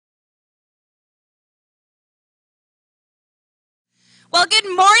Well, good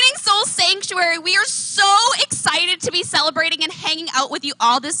morning, Soul Sanctuary. We are so excited to be celebrating and hanging out with you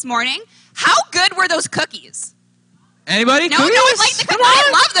all this morning. How good were those cookies? Anybody? No, Cookies? no one liked the cookies.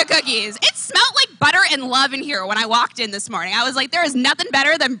 I love the cookies. It smelled like butter and love in here when I walked in this morning. I was like, there is nothing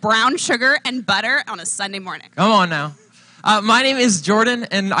better than brown sugar and butter on a Sunday morning. Come on now. My name is Jordan,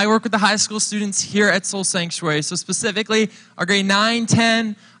 and I work with the high school students here at Soul Sanctuary. So specifically, our grade 9,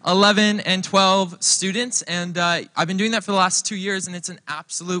 10, 11, and 12 students. And I've been doing that for the last 2 years, and it's an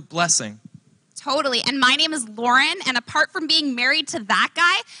absolute blessing. Totally. And my name is Lauren, and apart from being married to that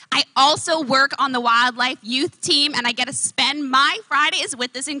guy, I also work on the Wildlife Youth Team, and I get to spend my Fridays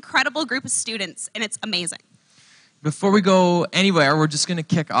with this incredible group of students, and it's amazing. Before we go anywhere, we're just going to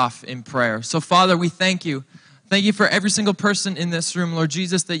kick off in prayer. So, Father, we thank you. Thank you for every single person in this room, Lord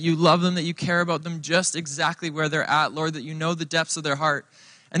Jesus, that you love them, that you care about them just exactly where they're at, Lord, that you know the depths of their heart.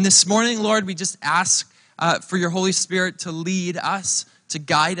 And this morning, Lord, we just ask for your Holy Spirit to lead us, to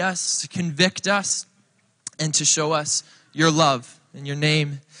guide us, to convict us, and to show us your love. In your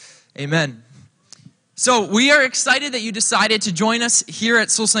name, amen. So we are excited that you decided to join us here at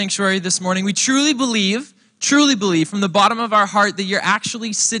Soul Sanctuary this morning. We truly believe from the bottom of our heart that you're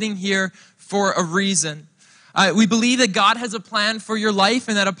actually sitting here for a reason. We believe that God has a plan for your life,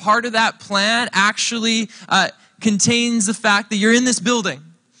 and that a part of that plan actually contains the fact that you're in this building.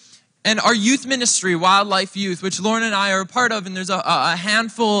 And our youth ministry, Wildlife Youth, which Lauren and I are a part of, and there's a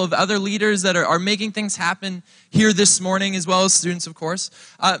handful of other leaders that are making things happen here this morning, as well as students, of course.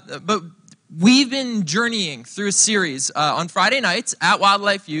 But we've been journeying through a series on Friday nights at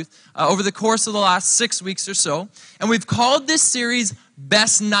Wildlife Youth over the course of the last 6 weeks or so. And we've called this series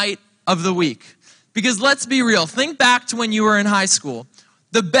Best Night of the Week. Because let's be real, think back to when you were in high school.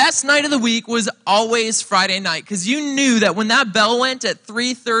 The best night of the week was always Friday night, because you knew that when that bell went at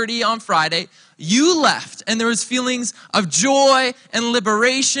 3:30 on Friday, you left, and there was feelings of joy and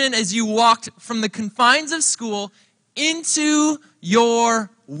liberation as you walked from the confines of school into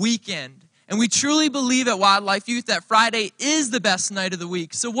your weekend. And we truly believe at Wildlife Youth that Friday is the best night of the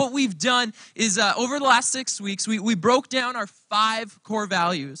week. So what we've done is over the last 6 weeks, we broke down our 5 core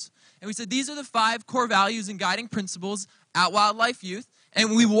values. And we said these are the 5 core values and guiding principles at Wildlife Youth.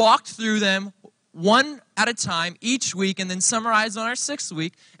 And we walked through them one at a time each week and then summarized on our 6th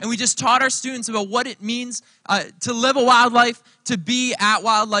week. And we just taught our students about what it means to live a wild life, to be at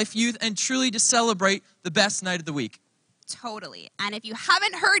Wildlife Youth, and truly to celebrate the best night of the week. Totally. And if you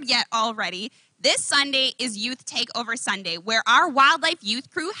haven't heard yet already, this Sunday is Youth Takeover Sunday, where our Wildlife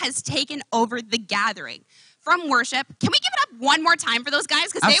Youth crew has taken over the gathering. From worship. Can we give it up one more time for those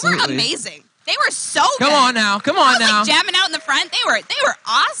guys? Because they were amazing. They were so good. Come on now. Like jamming out in the front. They were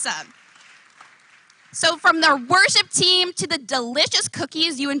awesome. So from the worship team to the delicious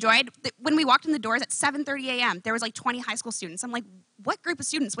cookies you enjoyed, when we walked in the doors at 7:30 a.m., there was like 20 high school students. I'm like, what group of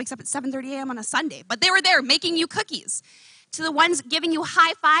students wakes up at 7:30 a.m. on a Sunday? But they were there making you cookies. To the ones giving you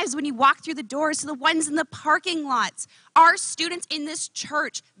high fives when you walk through the doors, to the ones in the parking lots. Our students in this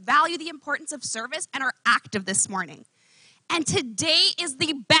church value the importance of service and are active this morning. And today is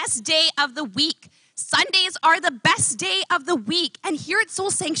the best day of the week. Sundays are the best day of the week. And here at Soul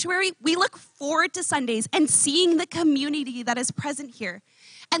Sanctuary, we look forward to Sundays and seeing the community that is present here.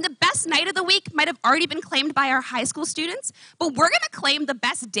 And the best night of the week might have already been claimed by our high school students, but we're going to claim the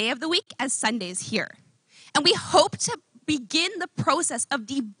best day of the week as Sundays here. And we hope to begin the process of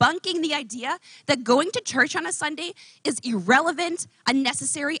debunking the idea that going to church on a Sunday is irrelevant,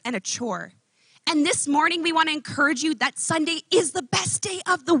 unnecessary, and a chore. And this morning, we want to encourage you that Sunday is the best day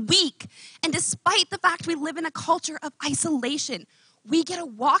of the week. And despite the fact we live in a culture of isolation, we get to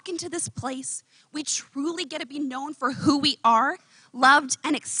walk into this place. We truly get to be known for who we are, loved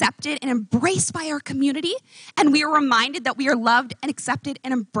and accepted and embraced by our community. And we are reminded that we are loved and accepted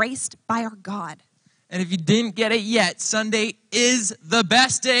and embraced by our God. And if you didn't get it yet, Sunday is the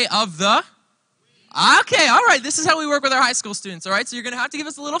best day of the... Okay, all right. This is how we work with our high school students, all right? So you're going to have to give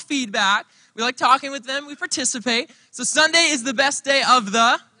us a little feedback. We like talking with them. We participate. So Sunday is the best day of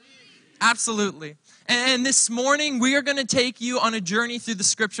the... Absolutely. And this morning, we are going to take you on a journey through the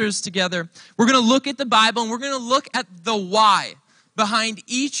scriptures together. We're going to look at the Bible, and we're going to look at the why behind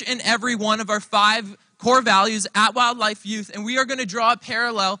each and every one of our 5 core values at Wildlife Youth. And we are going to draw a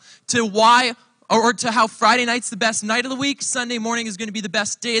parallel to why... or to how Friday night's the best night of the week, Sunday morning is going to be the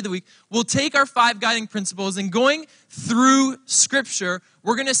best day of the week. We'll take our 5 guiding principles, and going through Scripture,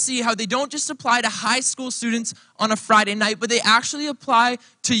 we're going to see how they don't just apply to high school students on a Friday night, but they actually apply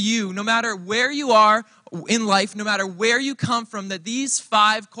to you, no matter where you are in life, no matter where you come from, that these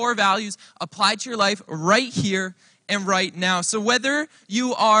 5 core values apply to your life right here and right now. So whether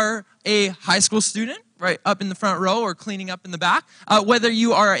you are a high school student, right up in the front row or cleaning up in the back. Whether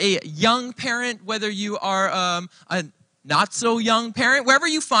you are a young parent, whether you are a not so young parent, wherever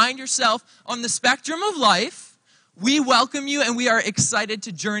you find yourself on the spectrum of life, we welcome you and we are excited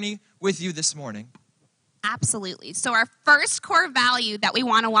to journey with you this morning. Absolutely. So our first core value that we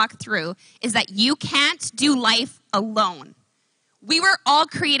want to walk through is that you can't do life alone. We were all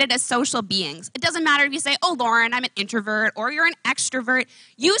created as social beings. It doesn't matter if you say, oh, Lauren, I'm an introvert, or you're an extrovert.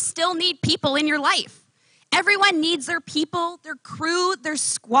 You still need people in your life. Everyone needs their people, their crew, their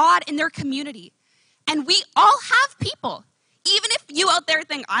squad, and their community. And we all have people. Even if you out there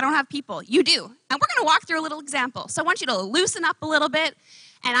think, I don't have people, you do. And we're going to walk through a little example. So I want you to loosen up a little bit.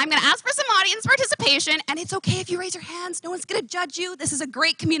 And I'm going to ask for some audience participation. And it's okay if you raise your hands. No one's going to judge you. This is a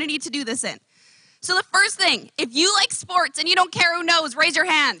great community to do this in. So the first thing, if you like sports and you don't care who knows, raise your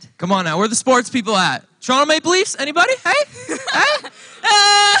hand. Come on now. Where are the sports people at? Toronto Maple Leafs? Anybody? Hey?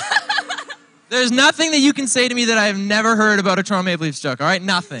 Hey? There's nothing that you can say to me that I have never heard about a Toronto Maple Leafs joke, all right?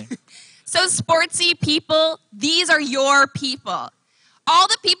 Nothing. So sportsy people, these are your people. All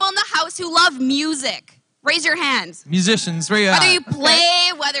the people in the house who love music, raise your hands. Musicians, where you at? Whether you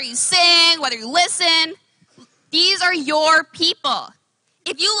play, whether you sing, whether you listen, these are your people.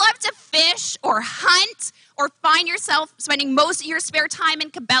 If you love to fish or hunt or find yourself spending most of your spare time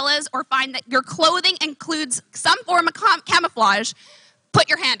in Cabela's or find that your clothing includes some form of camouflage, put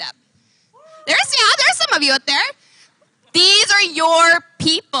your hand up. There's some of you out there. These are your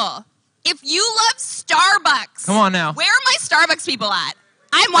people. If you love Starbucks, come on now. Where are my Starbucks people at?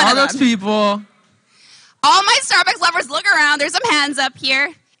 I'm one of them. Starbucks people. All my Starbucks lovers, look around. There's some hands up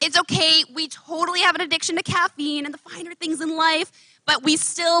here. It's okay. We totally have an addiction to caffeine and the finer things in life, but we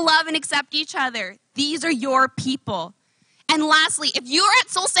still love and accept each other. These are your people. And lastly, if you are at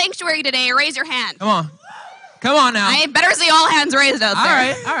Soul Sanctuary today, raise your hand. Come on. Come on now. I better see all hands raised out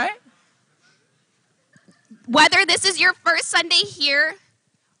there. All right. Whether this is your first Sunday here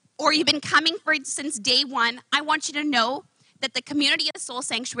or you've been coming since day one, I want you to know that the community of Soul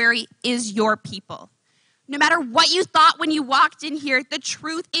Sanctuary is your people. No matter what you thought when you walked in here, the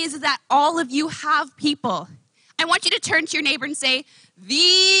truth is that all of you have people. I want you to turn to your neighbor and say,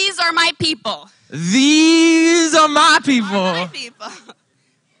 these are my people. These are my people.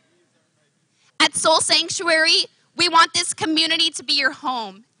 At Soul Sanctuary, we want this community to be your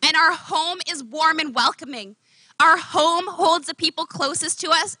home. And our home is warm and welcoming. Our home holds the people closest to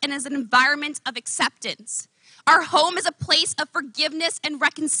us and is an environment of acceptance. Our home is a place of forgiveness and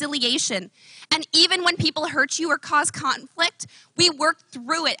reconciliation. And even when people hurt you or cause conflict, we work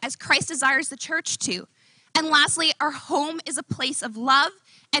through it as Christ desires the church to. And lastly, our home is a place of love,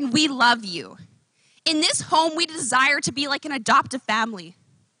 and we love you. In this home, we desire to be like an adoptive family.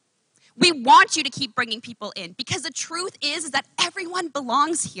 We want you to keep bringing people in because the truth is that everyone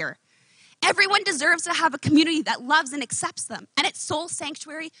belongs here. Everyone deserves to have a community that loves and accepts them. And at Soul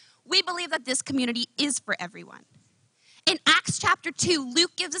Sanctuary, we believe that this community is for everyone. In Acts chapter 2,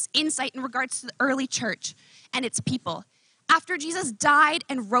 Luke gives us insight in regards to the early church and its people. After Jesus died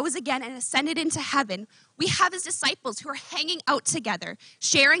and rose again and ascended into heaven, we have his disciples who are hanging out together,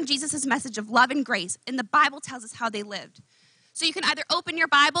 sharing Jesus' message of love and grace. And the Bible tells us how they lived. So you can either open your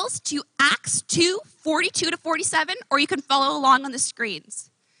Bibles to Acts 2, 42 to 47, or you can follow along on the screens.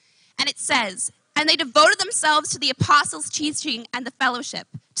 And it says, and they devoted themselves to the apostles' teaching and the fellowship,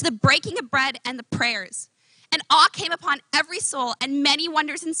 to the breaking of bread and the prayers. And awe came upon every soul, and many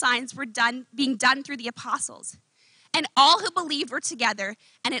wonders and signs were being done through the apostles. And all who believed were together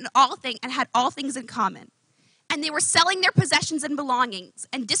and had all things in common. And they were selling their possessions and belongings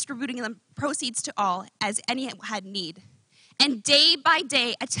and distributing them proceeds to all as any had need. And day by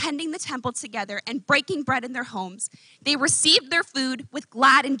day, attending the temple together and breaking bread in their homes, they received their food with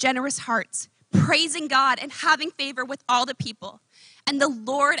glad and generous hearts, praising God and having favor with all the people. And the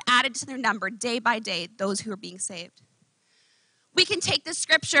Lord added to their number day by day those who were being saved. We can take this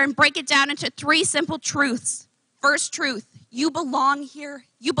scripture and break it down into three simple truths. First truth, you belong here.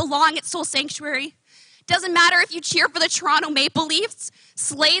 You belong at Soul Sanctuary. Doesn't matter if you cheer for the Toronto Maple Leafs,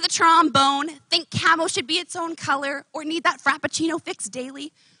 slay the trombone, think camo should be its own color, or need that Frappuccino fix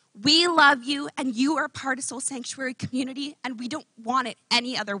daily. We love you, and you are part of Soul Sanctuary community, and we don't want it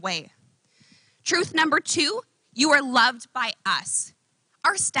any other way. Truth number 2, you are loved by us.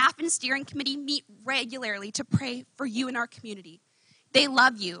 Our staff and steering committee meet regularly to pray for you and our community. They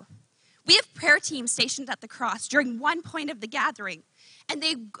love you. We have prayer teams stationed at the cross during one point of the gathering, and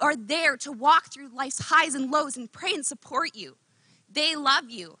they are there to walk through life's highs and lows and pray and support you. They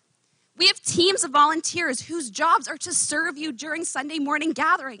love you. We have teams of volunteers whose jobs are to serve you during Sunday morning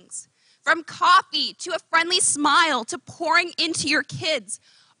gatherings. From coffee to a friendly smile to pouring into your kids,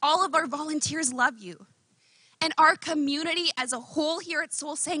 all of our volunteers love you. And our community as a whole here at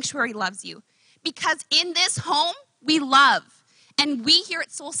Soul Sanctuary loves you. Because in this home, we love. And we here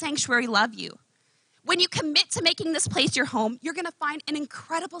at Soul Sanctuary love you. When you commit to making this place your home, you're going to find an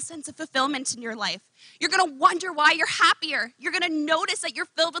incredible sense of fulfillment in your life. You're going to wonder why you're happier. You're going to notice that you're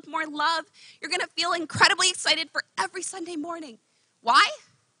filled with more love. You're going to feel incredibly excited for every Sunday morning. Why?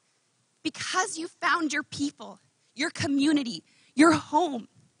 Because you found your people, your community, your home.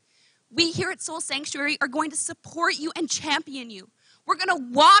 We here at Soul Sanctuary are going to support you and champion you. We're going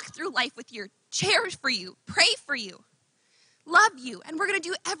to walk through life with you, cherish for you, pray for you, love you, and we're going to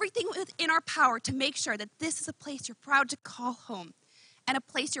do everything within our power to make sure that this is a place you're proud to call home and a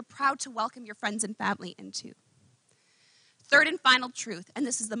place you're proud to welcome your friends and family into. Third and final truth, and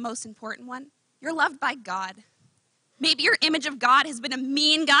this is the most important one, you're loved by God. Maybe your image of God has been a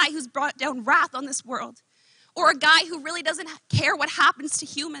mean guy who's brought down wrath on this world, or a guy who really doesn't care what happens to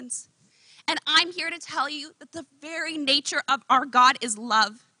humans. And I'm here to tell you that the very nature of our God is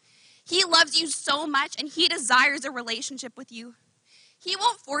love. He loves you so much, and he desires a relationship with you. He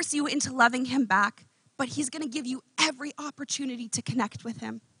won't force you into loving him back, but he's going to give you every opportunity to connect with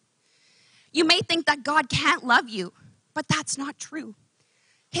him. You may think that God can't love you, but that's not true.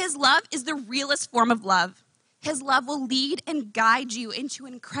 His love is the realest form of love. His love will lead and guide you into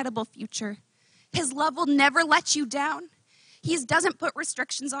an incredible future. His love will never let you down. He doesn't put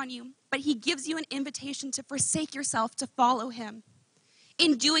restrictions on you, but he gives you an invitation to forsake yourself to follow him.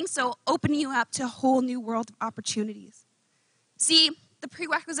 In doing so, opening you up to a whole new world of opportunities. See, the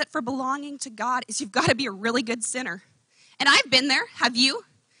prerequisite for belonging to God is you've got to be a really good sinner. And I've been there, have you?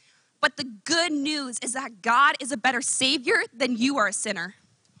 But the good news is that God is a better Savior than you are a sinner.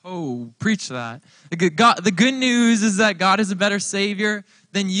 Oh, preach that. The good news is that God is a better Savior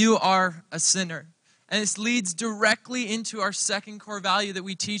than you are a sinner. And this leads directly into our second core value that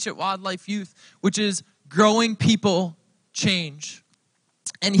we teach at Wildlife Youth, which is growing people change.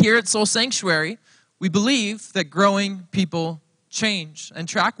 And here at Soul Sanctuary, we believe that growing people change. And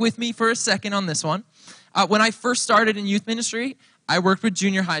track with me for a second on this one. When I first started in youth ministry, I worked with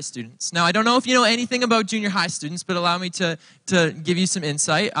junior high students. Now, I don't know if you know anything about junior high students, but allow me to give you some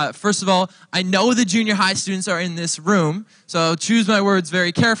insight. First of all, I know the junior high students are in this room, so I'll choose my words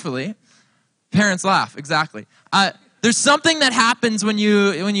very carefully. Parents laugh, exactly. There's something that happens when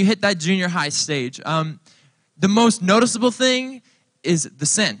you hit that junior high stage. The most noticeable thing is the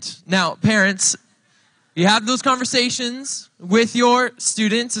scent. Now, parents, you have those conversations with your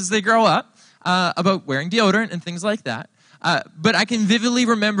students as they grow up about wearing deodorant and things like that. But I can vividly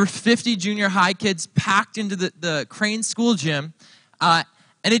remember 50 junior high kids packed into the Crane School gym,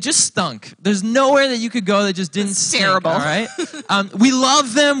 and it just stunk. There's nowhere that you could go that just didn't stink, terrible. All right? We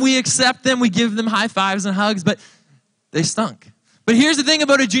love them, we accept them, we give them high fives and hugs, but they stunk. But here's the thing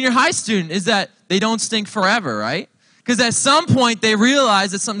about a junior high student is that they don't stink forever, right? Because at some point they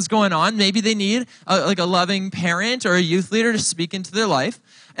realize that something's going on. Maybe they need a loving parent or a youth leader to speak into their life.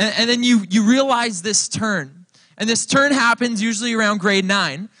 And then you realize this turn. And this turn happens usually around grade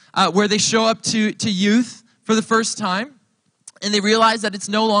 9, where they show up to youth for the first time. And they realize that it's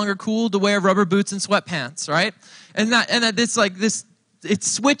no longer cool to wear rubber boots and sweatpants, right? And that it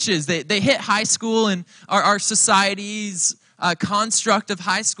switches. They hit high school, and our society's construct of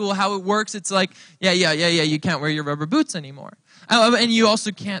high school, how it works, it's like, yeah, you can't wear your rubber boots anymore. And you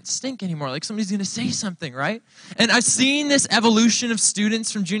also can't stink anymore. Like somebody's going to say something, right? And I've seen this evolution of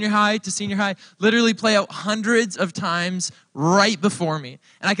students from junior high to senior high literally play out hundreds of times right before me.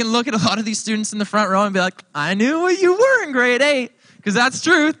 And I can look at a lot of these students in the front row and be like, I knew what you were in grade 8, because that's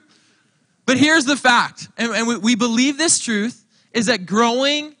truth. But here's the fact, and we believe this truth, is that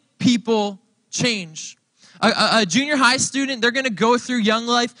growing people change. A junior high student, they're going to go through young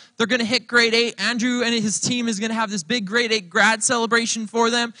life. They're going to hit grade 8. Andrew and his team is going to have this big grade 8 grad celebration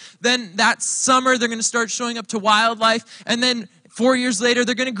for them. Then that summer, they're going to start showing up to Wildlife. And then 4 years later,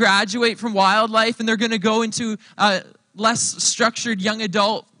 they're going to graduate from Wildlife, and they're going to go into less structured young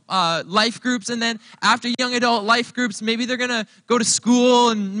adult life groups. And then after young adult life groups, maybe they're going to go to school,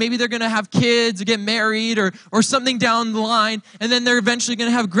 and maybe they're going to have kids or get married or something down the line. And then they're eventually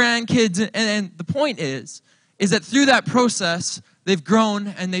going to have grandkids. And the point is that through that process, they've grown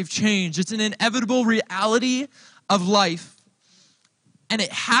and they've changed. It's an inevitable reality of life. And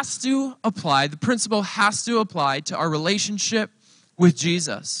it has to apply, the principle has to apply to our relationship with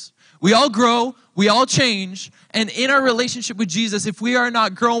Jesus. We all grow, we all change, and in our relationship with Jesus, if we are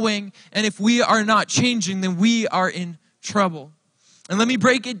not growing and if we are not changing, then we are in trouble. And let me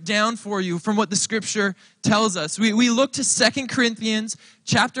break it down for you from what the scripture tells us. We look to 2 Corinthians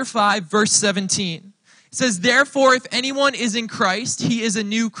chapter 5, verse 17. It says, therefore, if anyone is in Christ, he is a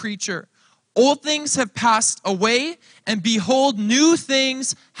new creature. Old things have passed away, and behold, new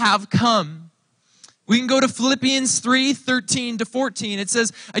things have come. We can go to Philippians 3:13-14. It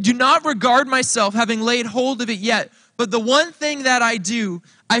says, I do not regard myself having laid hold of it yet, but the one thing that I do,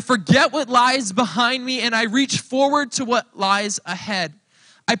 I forget what lies behind me, and I reach forward to what lies ahead.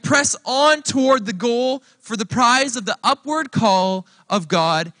 I press on toward the goal for the prize of the upward call of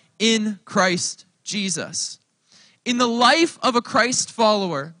God in Christ Jesus. In the life of a Christ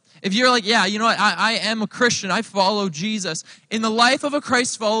follower, if you're like, yeah, you know what, I am a Christian, I follow Jesus. In the life of a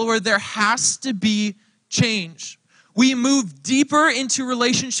Christ follower, there has to be change. We move deeper into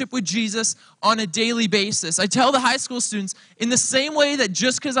relationship with Jesus on a daily basis. I tell the high school students, in the same way that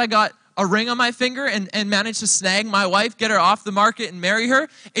just because I got a ring on my finger and managed to snag my wife, get her off the market and marry her,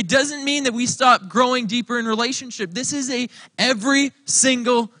 it doesn't mean that we stop growing deeper in relationship. This is a every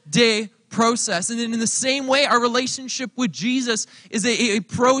single day process. And then in the same way, our relationship with Jesus is a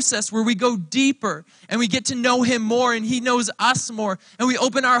process where we go deeper and we get to know him more and he knows us more. And we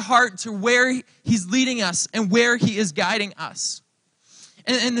open our heart to where he's leading us and where he is guiding us.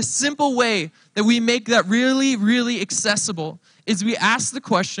 And the simple way that we make that really, really accessible is we ask the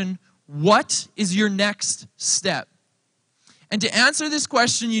question, what is your next step? And to answer this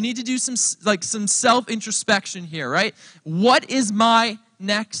question, you need to do some self-introspection here, right? What is my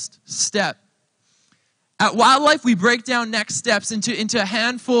next step? At Wildlife, we break down next steps into a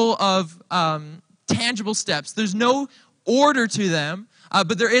handful of tangible steps. There's no order to them,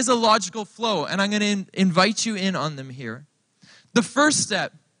 but there is a logical flow, and I'm going to invite you in on them here. The first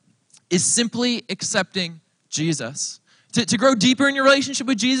step is simply accepting Jesus. To grow deeper in your relationship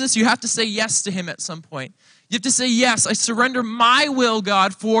with Jesus, you have to say yes to him at some point. You have to say, yes, I surrender my will,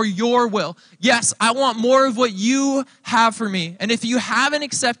 God, for your will. Yes, I want more of what you have for me. And if you haven't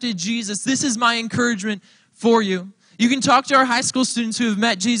accepted Jesus, this is my encouragement for you. You can talk to our high school students who have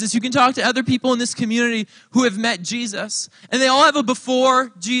met Jesus. You can talk to other people in this community who have met Jesus. And they all have a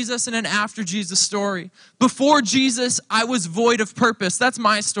before Jesus and an after Jesus story. Before Jesus, I was void of purpose. That's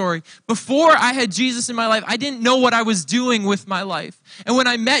my story. Before I had Jesus in my life, I didn't know what I was doing with my life. And when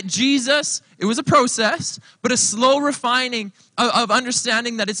I met Jesus, it was a process, but a slow refining of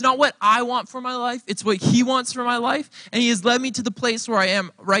understanding that it's not what I want for my life, it's what he wants for my life. And he has led me to the place where I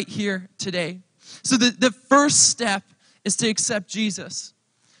am right here today. So the first step is to accept Jesus.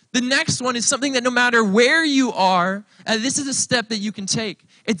 The next one is something that no matter where you are, this is a step that you can take.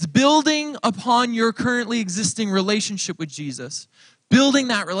 It's building upon your currently existing relationship with Jesus. Building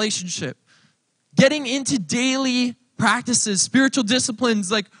that relationship. Getting into daily practices, spiritual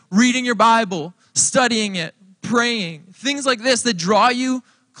disciplines like reading your Bible, studying it, praying, things like this that draw you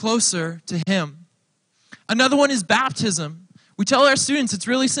closer to him. Another one is baptism. We tell our students it's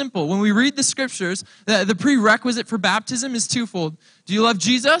really simple. When we read the scriptures, the prerequisite for baptism is twofold. Do you love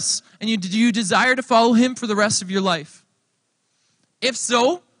Jesus? And do you desire to follow him for the rest of your life? If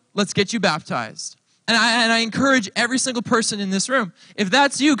so, let's get you baptized. And I encourage every single person in this room. If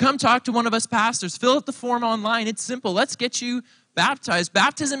that's you, come talk to one of us pastors. Fill out the form online. It's simple. Let's get you baptized.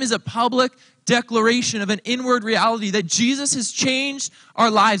 Baptism is a public declaration of an inward reality that Jesus has changed our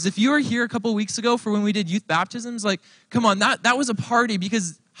lives. If you were here a couple of weeks ago for when we did youth baptisms, come on, that was a party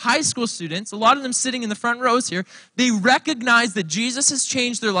because high school students, a lot of them sitting in the front rows here, they recognize that Jesus has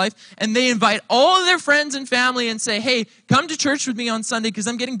changed their life and they invite all of their friends and family and say, hey, come to church with me on Sunday because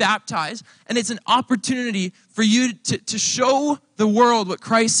I'm getting baptized. And it's an opportunity for you to show the world what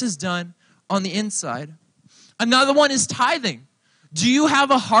Christ has done on the inside. Another one is tithing. Do you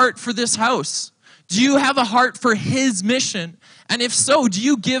have a heart for this house? Do you have a heart for his mission? And if so, do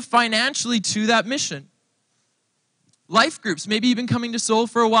you give financially to that mission? Life groups. Maybe you've been coming to Soul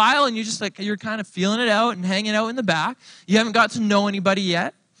for a while and you're kind of feeling it out and hanging out in the back. You haven't got to know anybody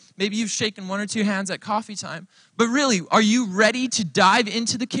yet. Maybe you've shaken one or two hands at coffee time. But really, are you ready to dive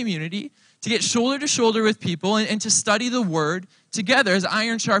into the community, to get shoulder to shoulder with people and to study the word together as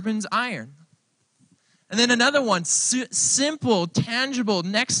iron sharpens iron? And then another one, simple, tangible,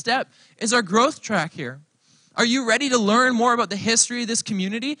 next step is our growth track here. Are you ready to learn more about the history of this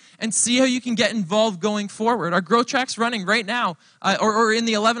community and see how you can get involved going forward? Our growth track's running right now, or in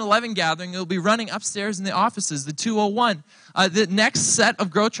the 11:11 gathering. It'll be running upstairs in the offices, the 201. The next set of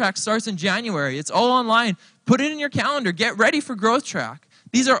growth track starts in January. It's all online. Put it in your calendar. Get ready for growth track.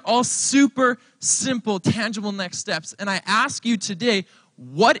 These are all super simple, tangible next steps. And I ask you today,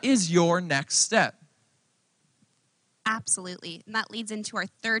 what is your next step? Absolutely. And that leads into our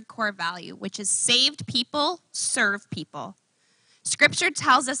third core value, which is saved people serve people. Scripture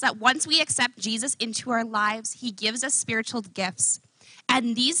tells us that once we accept Jesus into our lives, he gives us spiritual gifts.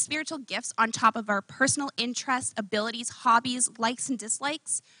 And these spiritual gifts, on top of our personal interests, abilities, hobbies, likes, and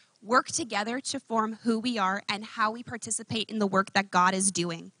dislikes, work together to form who we are and how we participate in the work that God is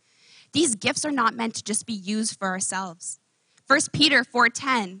doing. These gifts are not meant to just be used for ourselves. 1 Peter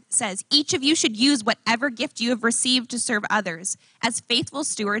 4:10 says, each of you should use whatever gift you have received to serve others as faithful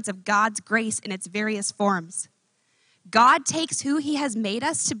stewards of God's grace in its various forms. God takes who he has made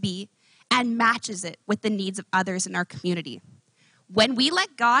us to be and matches it with the needs of others in our community. When we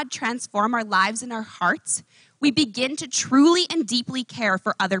let God transform our lives and our hearts, we begin to truly and deeply care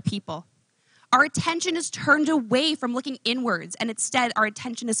for other people. Our attention is turned away from looking inwards, and instead our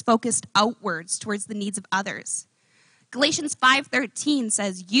attention is focused outwards towards the needs of others. Galatians 5:13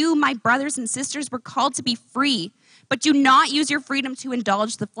 says, you, my brothers and sisters, were called to be free, but do not use your freedom to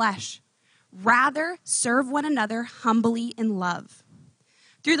indulge the flesh. Rather, serve one another humbly in love.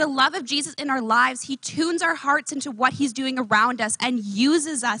 Through the love of Jesus in our lives, he tunes our hearts into what he's doing around us and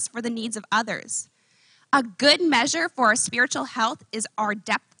uses us for the needs of others. A good measure for our spiritual health is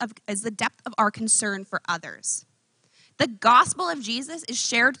the depth of our concern for others. The gospel of Jesus is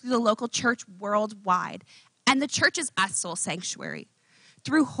shared through the local church worldwide, and the church is us, Soul Sanctuary.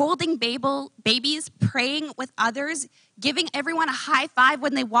 Through holding babies, praying with others, giving everyone a high five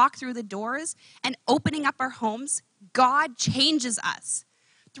when they walk through the doors, and opening up our homes, God changes us.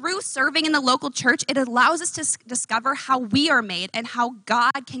 Through serving in the local church, it allows us to discover how we are made and how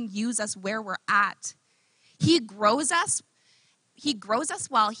God can use us where we're at. He grows us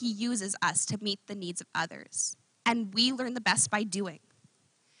while he uses us to meet the needs of others. And we learn the best by doing.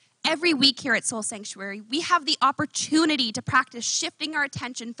 Every week here at Soul Sanctuary, we have the opportunity to practice shifting our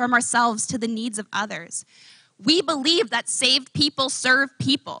attention from ourselves to the needs of others. We believe that saved people serve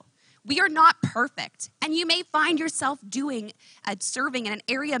people. We are not perfect, and you may find yourself serving in an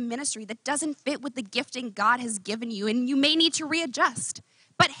area of ministry that doesn't fit with the gifting God has given you, and you may need to readjust.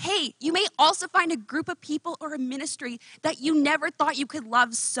 But hey, you may also find a group of people or a ministry that you never thought you could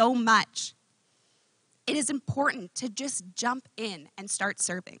love so much. It is important to just jump in and start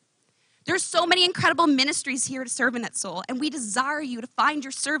serving. There's so many incredible ministries here to serve in at Soul, and we desire you to find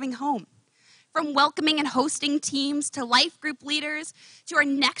your serving home. From welcoming and hosting teams to life group leaders to our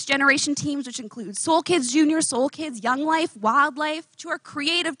next generation teams, which include Soul Kids Junior, Soul Kids, Young Life, Wildlife, to our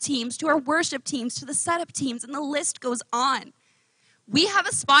creative teams, to our worship teams, to the setup teams, and the list goes on. We have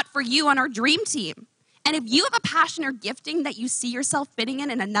a spot for you on our dream team. And if you have a passion or gifting that you see yourself fitting in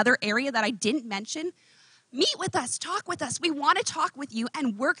another area that I didn't mention, meet with us, talk with us. We want to talk with you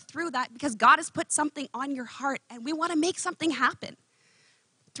and work through that because God has put something on your heart and we want to make something happen.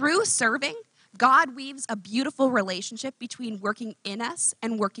 Through serving, God weaves a beautiful relationship between working in us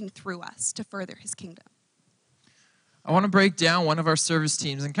and working through us to further his kingdom. I want to break down one of our service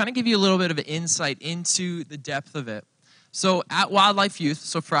teams and kind of give you a little bit of an insight into the depth of it. So at Wildlife Youth,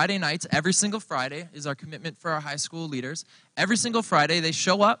 so Friday nights, every single Friday is our commitment for our high school leaders. Every single Friday, they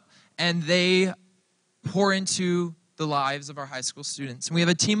show up and they pour into the lives of our high school students. And we have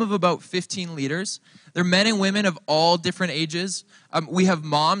a team of about 15 leaders. They're men and women of all different ages. We have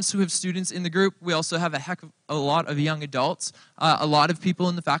moms who have students in the group. We also have a lot of young adults. A lot of people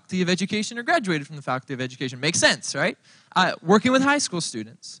in the Faculty of Education are graduated from the Faculty of Education. Makes sense, right? Working with high school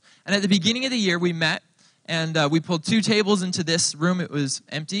students. And at the beginning of the year, we met and we pulled 2 tables into this room. It was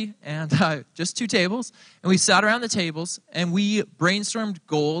empty and just 2 tables. And we sat around the tables and we brainstormed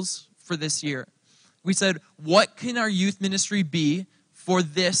goals for this year. We said, what can our youth ministry be for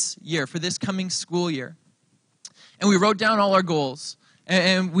this year, for this coming school year? And we wrote down all our goals.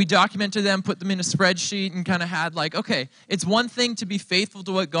 And we documented them, put them in a spreadsheet, and kind of had like, okay, it's one thing to be faithful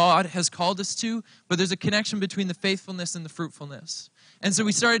to what God has called us to, but there's a connection between the faithfulness and the fruitfulness. And so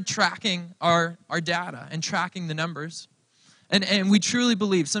we started tracking our data and tracking the numbers. And we truly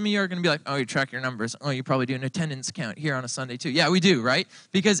believe, some of you are going to be like, oh, you track your numbers. Oh, you probably do an attendance count here on a Sunday too. Yeah, we do, right?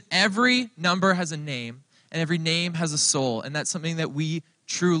 Because every number has a name, and every name has a soul, and that's something that we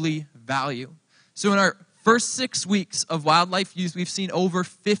truly value. So in our first 6 weeks of Wildlife Youth, we've seen over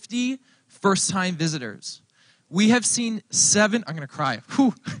 50 first-time visitors. We have seen 7, I'm going to cry.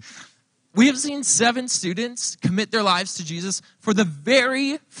 Whew. We have seen 7 students commit their lives to Jesus for the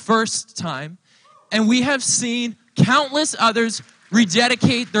very first time, and we have seen countless others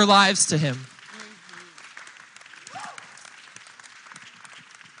rededicate their lives to him.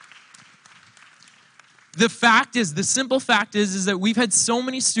 The simple fact is that we've had so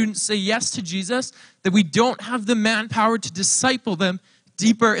many students say yes to Jesus that we don't have the manpower to disciple them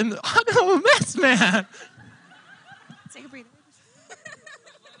deeper in the... I'm a mess, man. Take a breather.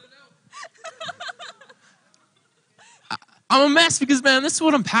 I'm a mess because, man, this is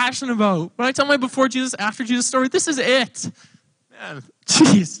what I'm passionate about. When I tell my before Jesus, after Jesus story, this is it. Man,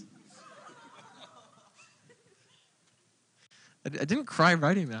 jeez. I didn't cry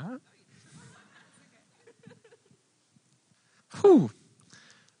writing that. Whew.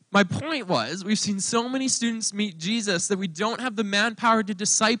 My point was, we've seen so many students meet Jesus that we don't have the manpower to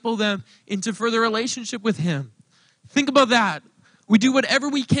disciple them into further relationship with him. Think about that. We do whatever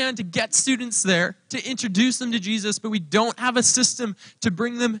we can to get students there, to introduce them to Jesus, but we don't have a system to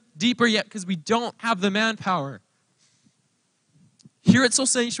bring them deeper yet because we don't have the manpower. Here at Soul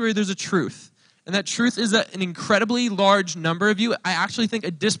Sanctuary, there's a truth. And that truth is that an incredibly large number of you, I actually think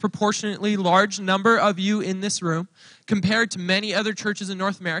a disproportionately large number of you in this room, compared to many other churches in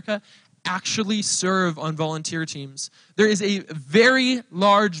North America, actually serve on volunteer teams. There is a very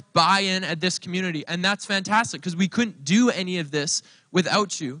large buy-in at this community, and that's fantastic because we couldn't do any of this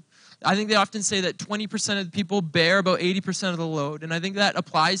without you. I think they often say that 20% of the people bear about 80% of the load, and I think that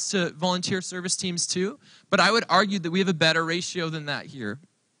applies to volunteer service teams too, but I would argue that we have a better ratio than that here.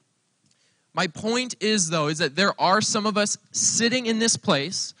 My point is, though, is that there are some of us sitting in this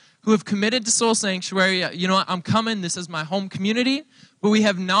place who have committed to Soul Sanctuary. You know what, I'm coming, this is my home community, but we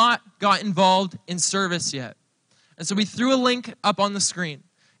have not got involved in service yet. And so we threw a link up on the screen.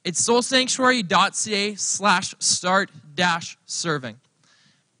 It's soulsanctuary.ca/start-serving.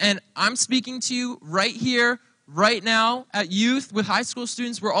 And I'm speaking to you right here, right now, at youth with high school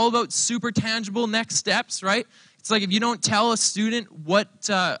students. We're all about super tangible next steps, right? It's like if you don't tell a student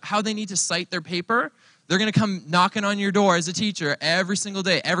how they need to cite their paper, they're going to come knocking on your door as a teacher every single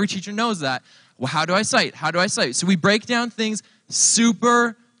day. Every teacher knows that. Well, how do I cite? How do I cite? So we break down things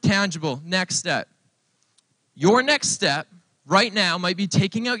super tangible. Next step. Your next step right now might be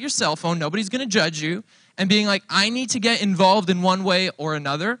taking out your cell phone. Nobody's going to judge you. And being like, I need to get involved in one way or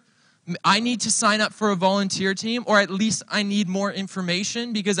another. I need to sign up for a volunteer team, or at least I need more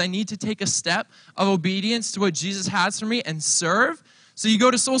information because I need to take a step of obedience to what Jesus has for me and serve. So you go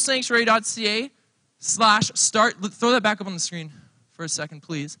to soulsanctuary.ca/start. Throw that back up on the screen for a second,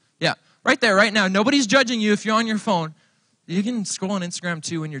 please. Yeah, right there, right now. Nobody's judging you if you're on your phone. You can scroll on Instagram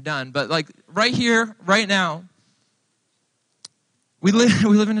too when you're done. But like right here, right now, we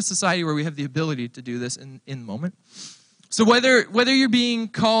live in a society where we have the ability to do this in the moment. So whether you're being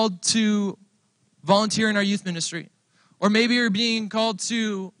called to volunteer in our youth ministry, or maybe you're being called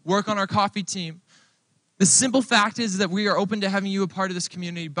to work on our coffee team, the simple fact is that we are open to having you a part of this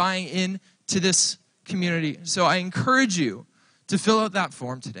community, buying in to this community. So I encourage you to fill out that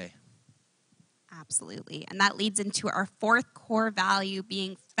form today. Absolutely. And that leads into our fourth core value,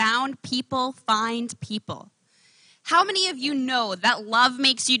 being found people, find people. How many of you know that love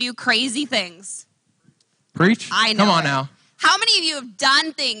makes you do crazy things? Preach. I know. Come on now. How many of you have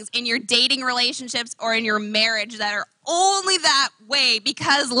done things in your dating relationships or in your marriage that are only that way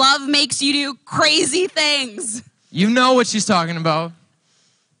because love makes you do crazy things? You know what she's talking about.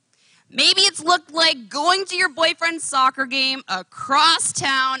 Maybe it's looked like going to your boyfriend's soccer game across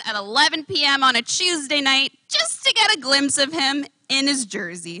town at 11 p.m. on a Tuesday night just to get a glimpse of him in his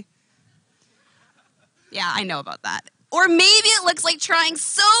jersey. Yeah, I know about that. Or maybe it looks like trying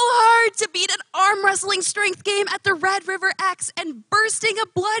so hard to beat an arm wrestling strength game at the Red River X and bursting a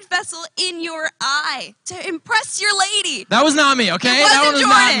blood vessel in your eye to impress your lady. That was not me, okay? That one was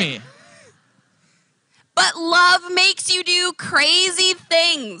not me. But love makes you do crazy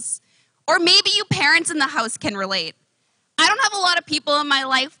things. Or maybe you parents in the house can relate. I don't have a lot of people in my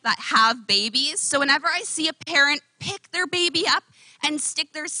life that have babies, so whenever I see a parent pick their baby up and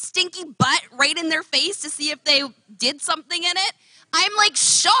stick their stinky butt right in their face to see if they did something in it, I'm like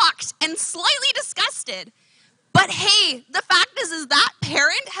shocked and slightly disgusted. But hey, the fact is that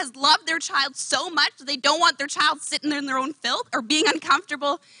parent has loved their child so much that they don't want their child sitting in their own filth or being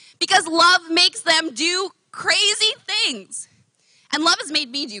uncomfortable because love makes them do crazy things. And love has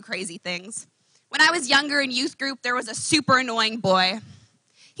made me do crazy things. When I was younger in youth group, there was a super annoying boy.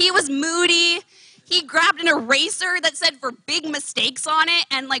 He was moody. He grabbed an eraser that said for big mistakes on it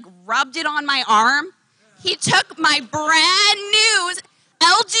and like rubbed it on my arm. He took my brand new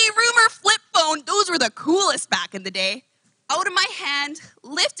LG Rumor flip phone, those were the coolest back in the day, out of my hand,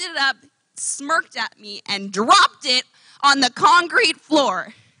 lifted it up, smirked at me, and dropped it on the concrete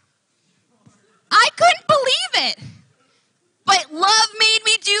floor. I couldn't believe it. But love made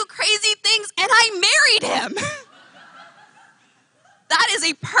me do crazy things, and I married him. That is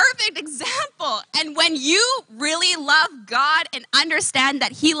a perfect example. And when you really love God and understand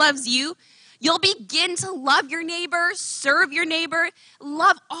that he loves you, you'll begin to love your neighbor, serve your neighbor,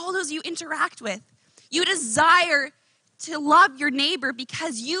 love all those you interact with. You desire to love your neighbor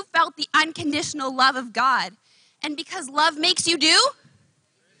because you felt the unconditional love of God. And because love makes you do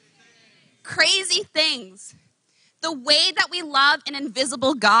crazy things. The way that we love an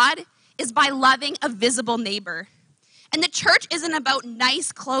invisible God is by loving a visible neighbor. And the church isn't about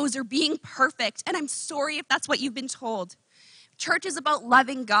nice clothes or being perfect. And I'm sorry if that's what you've been told. Church is about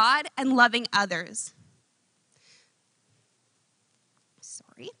loving God and loving others.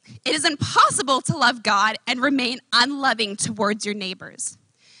 Sorry. It is impossible to love God and remain unloving towards your neighbors.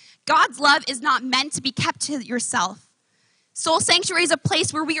 God's love is not meant to be kept to yourself. Soul Sanctuary is a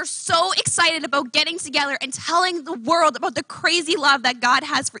place where we are so excited about getting together and telling the world about the crazy love that God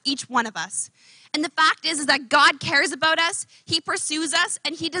has for each one of us. And the fact is that God cares about us, he pursues us,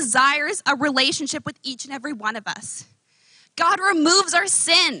 and he desires a relationship with each and every one of us. God removes our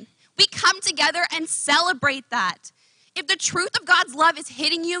sin. We come together and celebrate that. If the truth of God's love is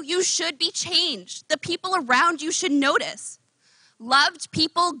hitting you, you should be changed. The people around you should notice. Loved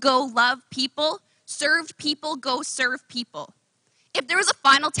people go love people. Served people go serve people. If there was a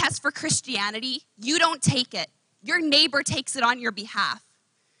final test for Christianity, you don't take it. Your neighbor takes it on your behalf.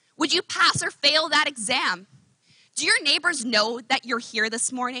 Would you pass or fail that exam? Do your neighbors know that you're here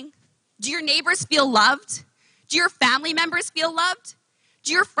this morning? Do your neighbors feel loved? Do your family members feel loved?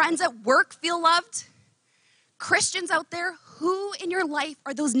 Do your friends at work feel loved? Christians out there, who in your life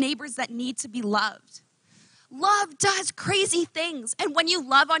are those neighbors that need to be loved? Love does crazy things. And when you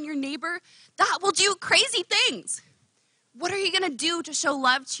love on your neighbor, that will do crazy things. What are you going to do to show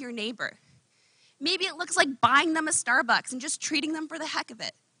love to your neighbor? Maybe it looks like buying them a Starbucks and just treating them for the heck of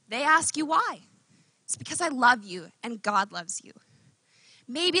it. They ask you why. It's because I love you and God loves you.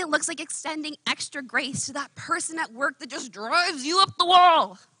 Maybe it looks like extending extra grace to that person at work that just drives you up the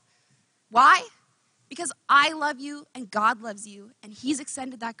wall. Why? Because I love you and God loves you and he's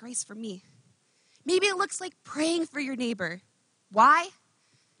extended that grace for me. Maybe it looks like praying for your neighbor. Why?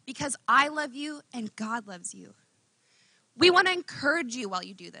 Because I love you and God loves you. We want to encourage you while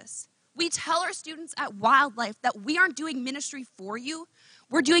you do this. We tell our students at Wildlife that we aren't doing ministry for you,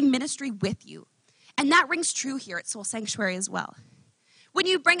 we're doing ministry with you. And that rings true here at Soul Sanctuary as well. When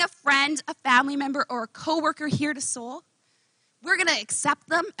you bring a friend, a family member, or a coworker here to Soul, we're going to accept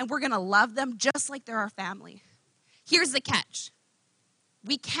them and we're going to love them just like they're our family. Here's the catch.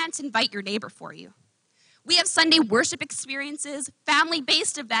 We can't invite your neighbor for you. We have Sunday worship experiences,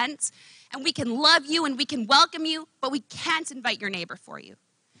 family-based events, and we can love you and we can welcome you, but we can't invite your neighbor for you.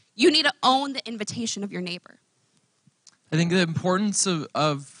 You need to own the invitation of your neighbor. I think the importance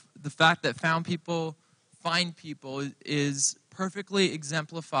of the fact that found people find people is perfectly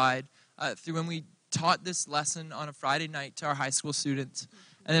exemplified through when we taught this lesson on a Friday night to our high school students.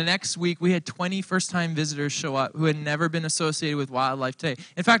 And the next week, we had 20 first-time visitors show up who had never been associated with Wildlife Today.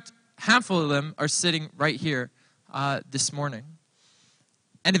 In fact, a handful of them are sitting right here this morning.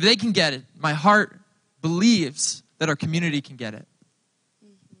 And if they can get it, my heart believes that our community can get it.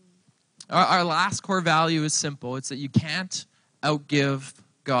 Our last core value is simple. It's that you can't outgive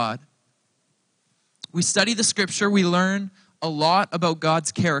God. We study the scripture. We learn a lot about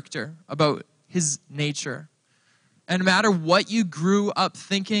God's character, about his nature. And no matter what you grew up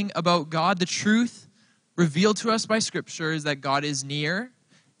thinking about God, the truth revealed to us by scripture is that God is near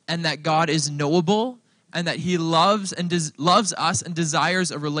and that God is knowable and that he loves us and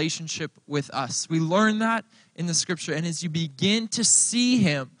desires a relationship with us. We learn that in the scripture. And as you begin to see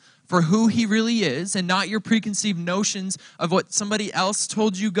him for who he really is and not your preconceived notions of what somebody else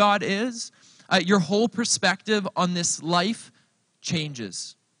told you God is, your whole perspective on this life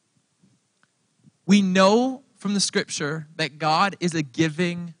changes. We know from the scripture that God is a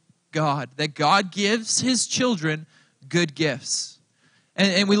giving God, that God gives his children good gifts.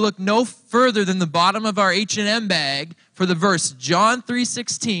 And we look no further than the bottom of our H&M bag for the verse John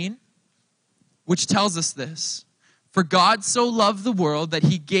 3:16, which tells us this. For God so loved the world that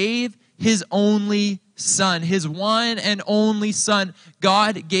he gave his only son, his one and only son,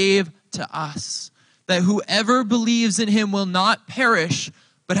 God gave to us, that whoever believes in him will not perish,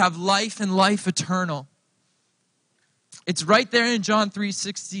 but have life and life eternal. It's right there in John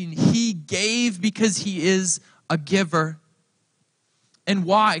 3:16. He gave because he is a giver. And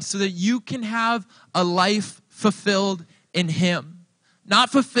why? So that you can have a life fulfilled in him.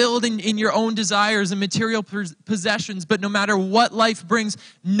 Not fulfilled in your own desires and material possessions, but no matter what life brings,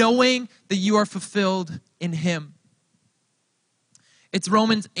 knowing that you are fulfilled in him. It's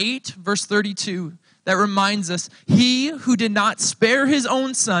Romans 8, verse 32, that reminds us, he who did not spare his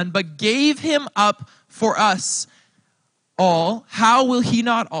own son, but gave him up for us all, how will he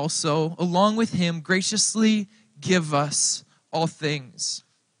not also, along with him, graciously give us all things?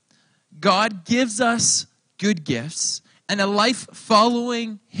 God gives us good gifts, and a life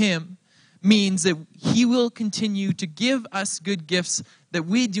following him means that he will continue to give us good gifts that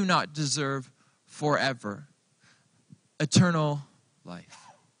we do not deserve forever. Eternal life.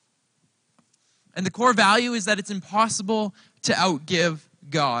 And the core value is that it's impossible to outgive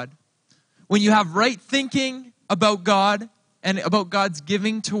God. When you have right thinking about God and about God's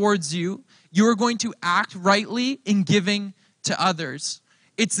giving towards you, you are going to act rightly in giving to others.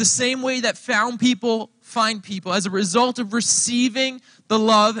 It's the same way that found people find people. As a result of receiving the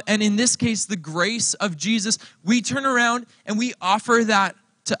love, and in this case, the grace of Jesus, we turn around and we offer that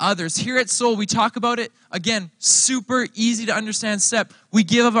to others. Here at Soul, we talk about it, again, super easy to understand step. We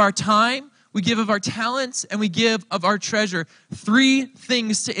give of our time, we give of our talents, and we give of our treasure. 3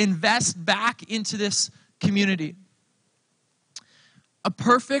 things to invest back into this community. A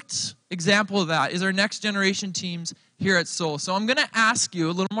perfect example of that is our next generation teams here at Soul. So I'm going to ask you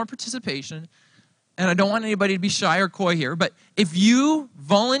a little more participation, and I don't want anybody to be shy or coy here, but if you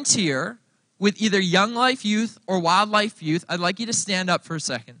volunteer with either Young Life Youth or Wildlife Youth, I'd like you to stand up for a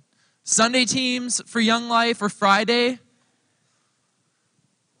second. Sunday teams for Young Life or Friday.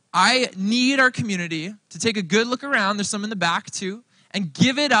 I need our community to take a good look around, there's some in the back too, and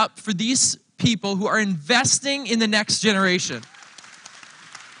give it up for these people who are investing in the next generation.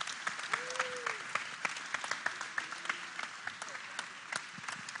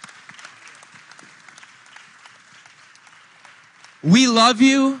 We love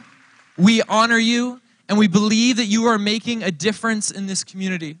you, we honor you, and we believe that you are making a difference in this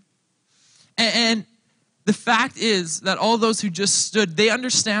community. And the fact is that all those who just stood, they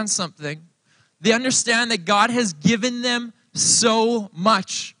understand something. They understand that God has given them so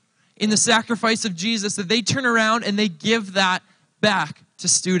much in the sacrifice of Jesus that they turn around and they give that back to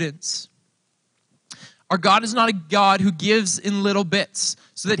students. Our God is not a God who gives in little bits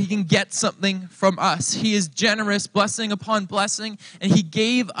so that he can get something from us. He is generous, blessing upon blessing, and he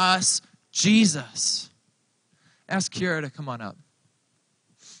gave us Jesus. Ask Kira to come on up.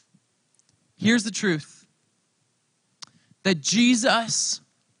 Here's the truth. That Jesus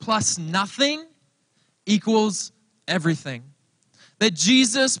plus nothing equals everything. That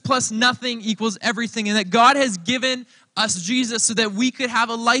Jesus plus nothing equals everything. And that God has given us Jesus so that we could have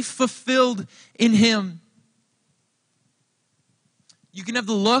a life fulfilled in him. You can have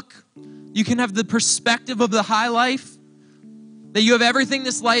the look, you can have the perspective of the high life, that you have everything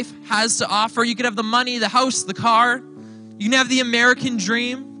this life has to offer. You can have the money, the house, the car. You can have the American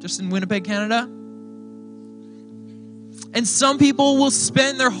dream, just in Winnipeg, Canada. And some people will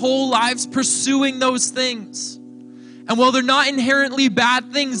spend their whole lives pursuing those things. And while they're not inherently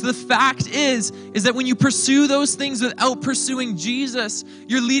bad things, the fact is that when you pursue those things without pursuing Jesus,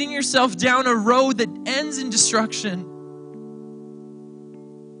 you're leading yourself down a road that ends in destruction.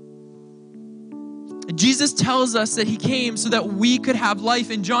 Jesus tells us that he came so that we could have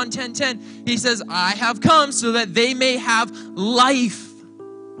life. In John 10:10, he says, I have come so that they may have life.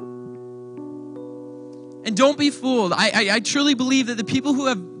 And don't be fooled. I truly believe that the people who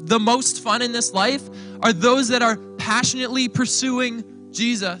have the most fun in this life are those that are passionately pursuing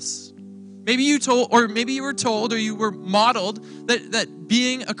Jesus. Maybe you were told or you were modeled that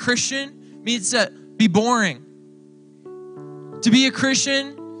being a Christian means to be boring. To be a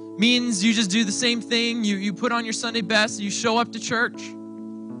Christian means you just do the same thing. You put on your Sunday best, you show up to church. It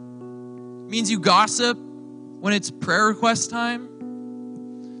means you gossip when it's prayer request time.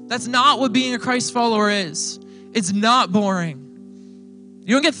 That's not what being a Christ follower is. It's not boring.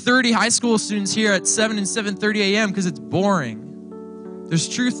 You don't get 30 high school students here at 7 and 7:30 a.m. because it's boring. There's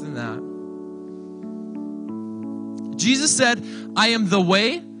truth in that. Jesus said, I am the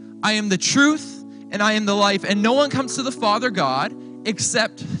way, I am the truth, and I am the life. And no one comes to the Father God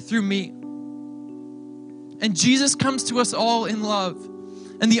except through me. And Jesus comes to us all in love.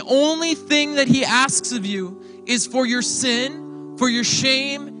 And the only thing that he asks of you is for your sin, for your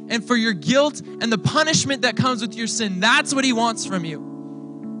shame, and for your guilt and the punishment that comes with your sin. That's what he wants from you.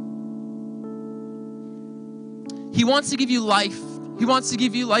 He wants to give you life. He wants to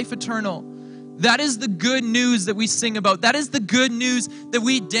give you life eternal. That is the good news that we sing about. That is the good news that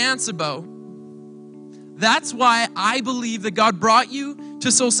we dance about. That's why I believe that God brought you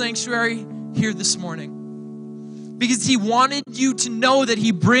to Soul Sanctuary here this morning. Because he wanted you to know that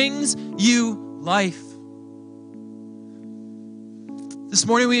he brings you life. This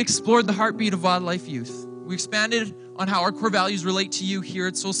morning we explored the heartbeat of Wildlife Youth. We expanded on how our core values relate to you here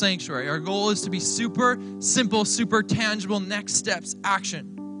at Soul Sanctuary. Our goal is to be super simple, super tangible, next steps,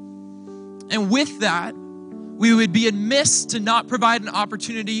 action. And with that, we would be amiss to not provide an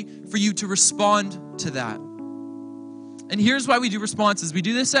opportunity for you to respond to that. And here's why we do responses. We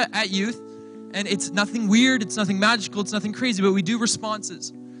do this at youth, and it's nothing weird, it's nothing magical, it's nothing crazy, but we do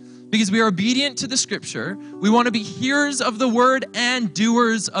responses. Because we are obedient to the scripture. We want to be hearers of the word and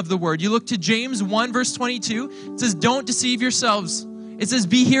doers of the word. You look to James 1 verse 22. It says, don't deceive yourselves. It says,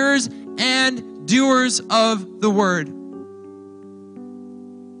 be hearers and doers of the word.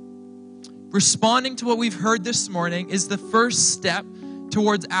 Responding to what we've heard this morning is the first step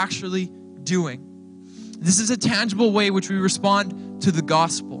towards actually doing. This is a tangible way which we respond to the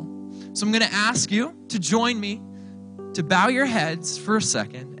gospel. So I'm going to ask you to join me to bow your heads for a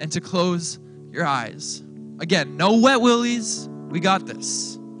second and to close your eyes. Again, no wet willies. We got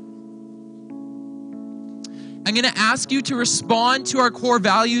this. I'm going to ask you to respond to our core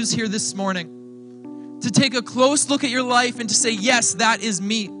values here this morning. To take a close look at your life and to say, yes, that is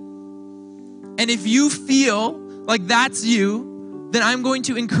me. And if you feel like that's you, then I'm going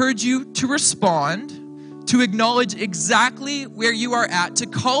to encourage you to respond, to acknowledge exactly where you are at, to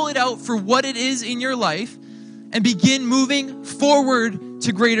call it out for what it is in your life, and begin moving forward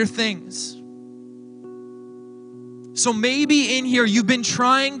to greater things. So maybe in here you've been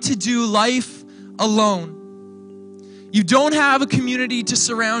trying to do life alone. You don't have a community to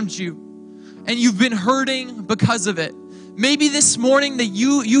surround you, and you've been hurting because of it. Maybe this morning that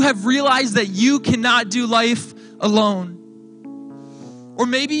you have realized that you cannot do life alone. Or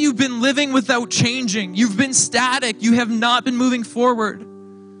maybe you've been living without changing. You've been static. You have not been moving forward.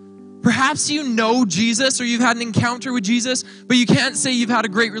 Perhaps you know Jesus or you've had an encounter with Jesus, but you can't say you've had a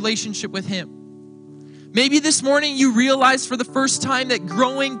great relationship with him. Maybe this morning you realize for the first time that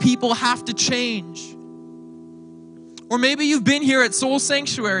growing people have to change. Or maybe you've been here at Soul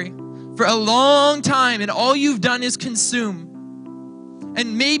Sanctuary for a long time and all you've done is consume.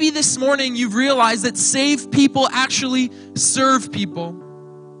 And maybe this morning you've realized that saved people actually serve people.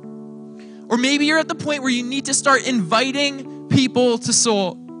 Or maybe you're at the point where you need to start inviting people to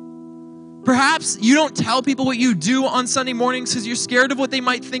Soul. Perhaps you don't tell people what you do on Sunday mornings because you're scared of what they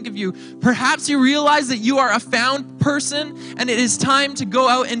might think of you. Perhaps you realize that you are a found person and it is time to go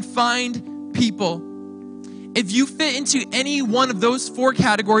out and find people. If you fit into any one of those four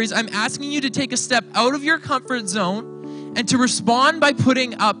categories, I'm asking you to take a step out of your comfort zone and to respond by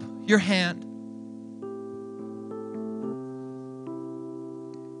putting up your hand.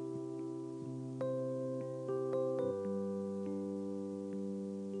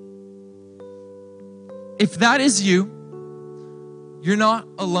 If that is you, you're not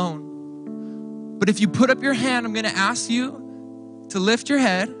alone. But if you put up your hand, I'm going to ask you to lift your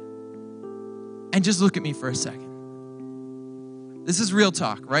head and just look at me for a second. This is real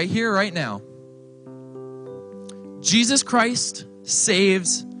talk, right here, right now. Jesus Christ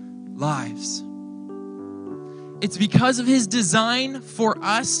saves lives. It's because of his design for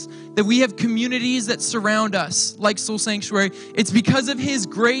us that we have communities that surround us, like Soul Sanctuary. It's because of his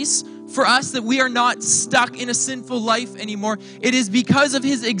grace for us that we are not stuck in a sinful life anymore. It is because of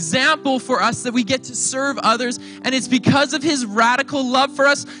his example for us that we get to serve others. And it's because of his radical love for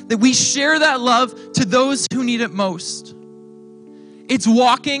us that we share that love to those who need it most. It's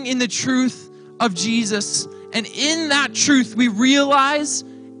walking in the truth of Jesus. And in that truth, we realize,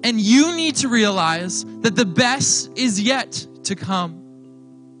 and you need to realize, that the best is yet to come.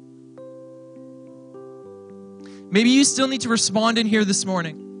 Maybe you still need to respond in here this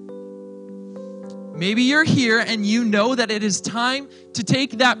morning. Maybe you're here and you know that it is time to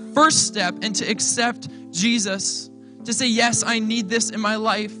take that first step and to accept Jesus. To say, yes, I need this in my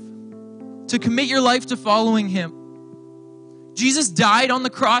life. To commit your life to following him. Jesus died on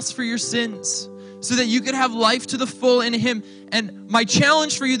the cross for your sins so that you could have life to the full in him. And my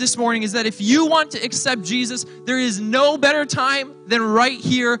challenge for you this morning is that if you want to accept Jesus, there is no better time than right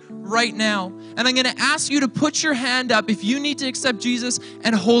here, right now. And I'm going to ask you to put your hand up if you need to accept Jesus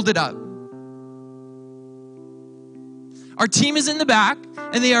and hold it up. Our team is in the back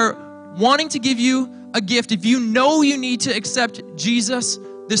and they are wanting to give you a gift if you know you need to accept Jesus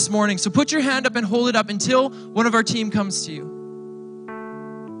this morning. So put your hand up and hold it up until one of our team comes to you.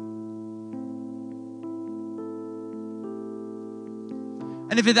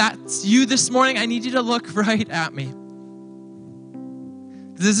 And if that's you this morning, I need you to look right at me.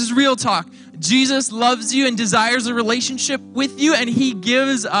 This is real talk. Jesus loves you and desires a relationship with you, and he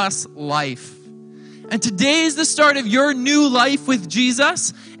gives us life. And today is the start of your new life with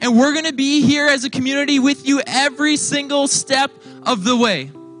Jesus, and we're going to be here as a community with you every single step of the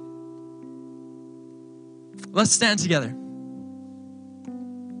way. Let's stand together.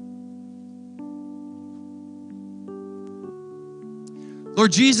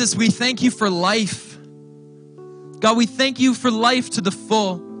 Lord Jesus, we thank you for life. God, we thank you for life to the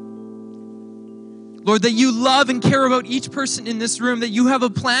full. Lord, that you love and care about each person in this room, that you have a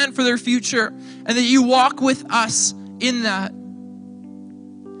plan for their future, and that you walk with us in that.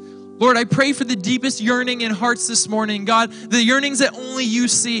 Lord, I pray for the deepest yearning in hearts this morning, God, the yearnings that only you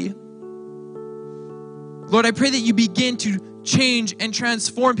see. Lord, I pray that you begin to change and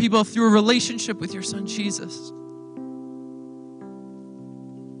transform people through a relationship with your son, Jesus.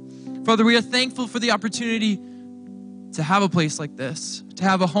 Father, we are thankful for the opportunity to have a place like this, to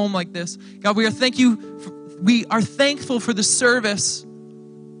have a home like this. God, we are thankful for the service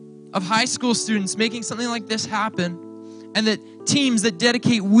of high school students making something like this happen, and that teams that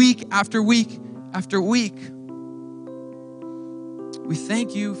dedicate week after week after week. We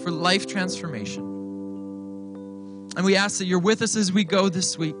thank you for life transformation. And we ask that you're with us as we go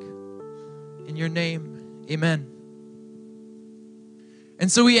this week. In your name, amen.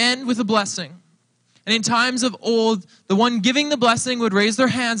 And so we end with a blessing. And in times of old, the one giving the blessing would raise their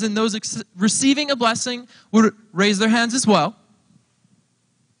hands, and those receiving a blessing would raise their hands as well.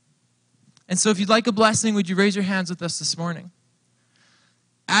 And so if you'd like a blessing, would you raise your hands with us this morning?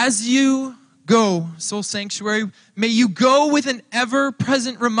 As you go, Soul Sanctuary, may you go with an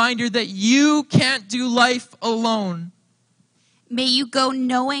ever-present reminder that you can't do life alone. May you go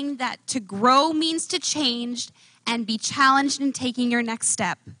knowing that to grow means to change and be challenged in taking your next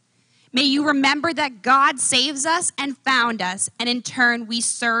step. May you remember that God saves us and found us, and in turn we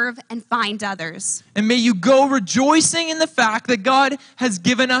serve and find others. And may you go rejoicing in the fact that God has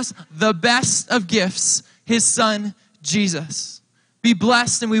given us the best of gifts, his son, Jesus. Be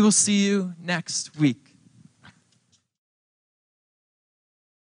blessed, and we will see you next week.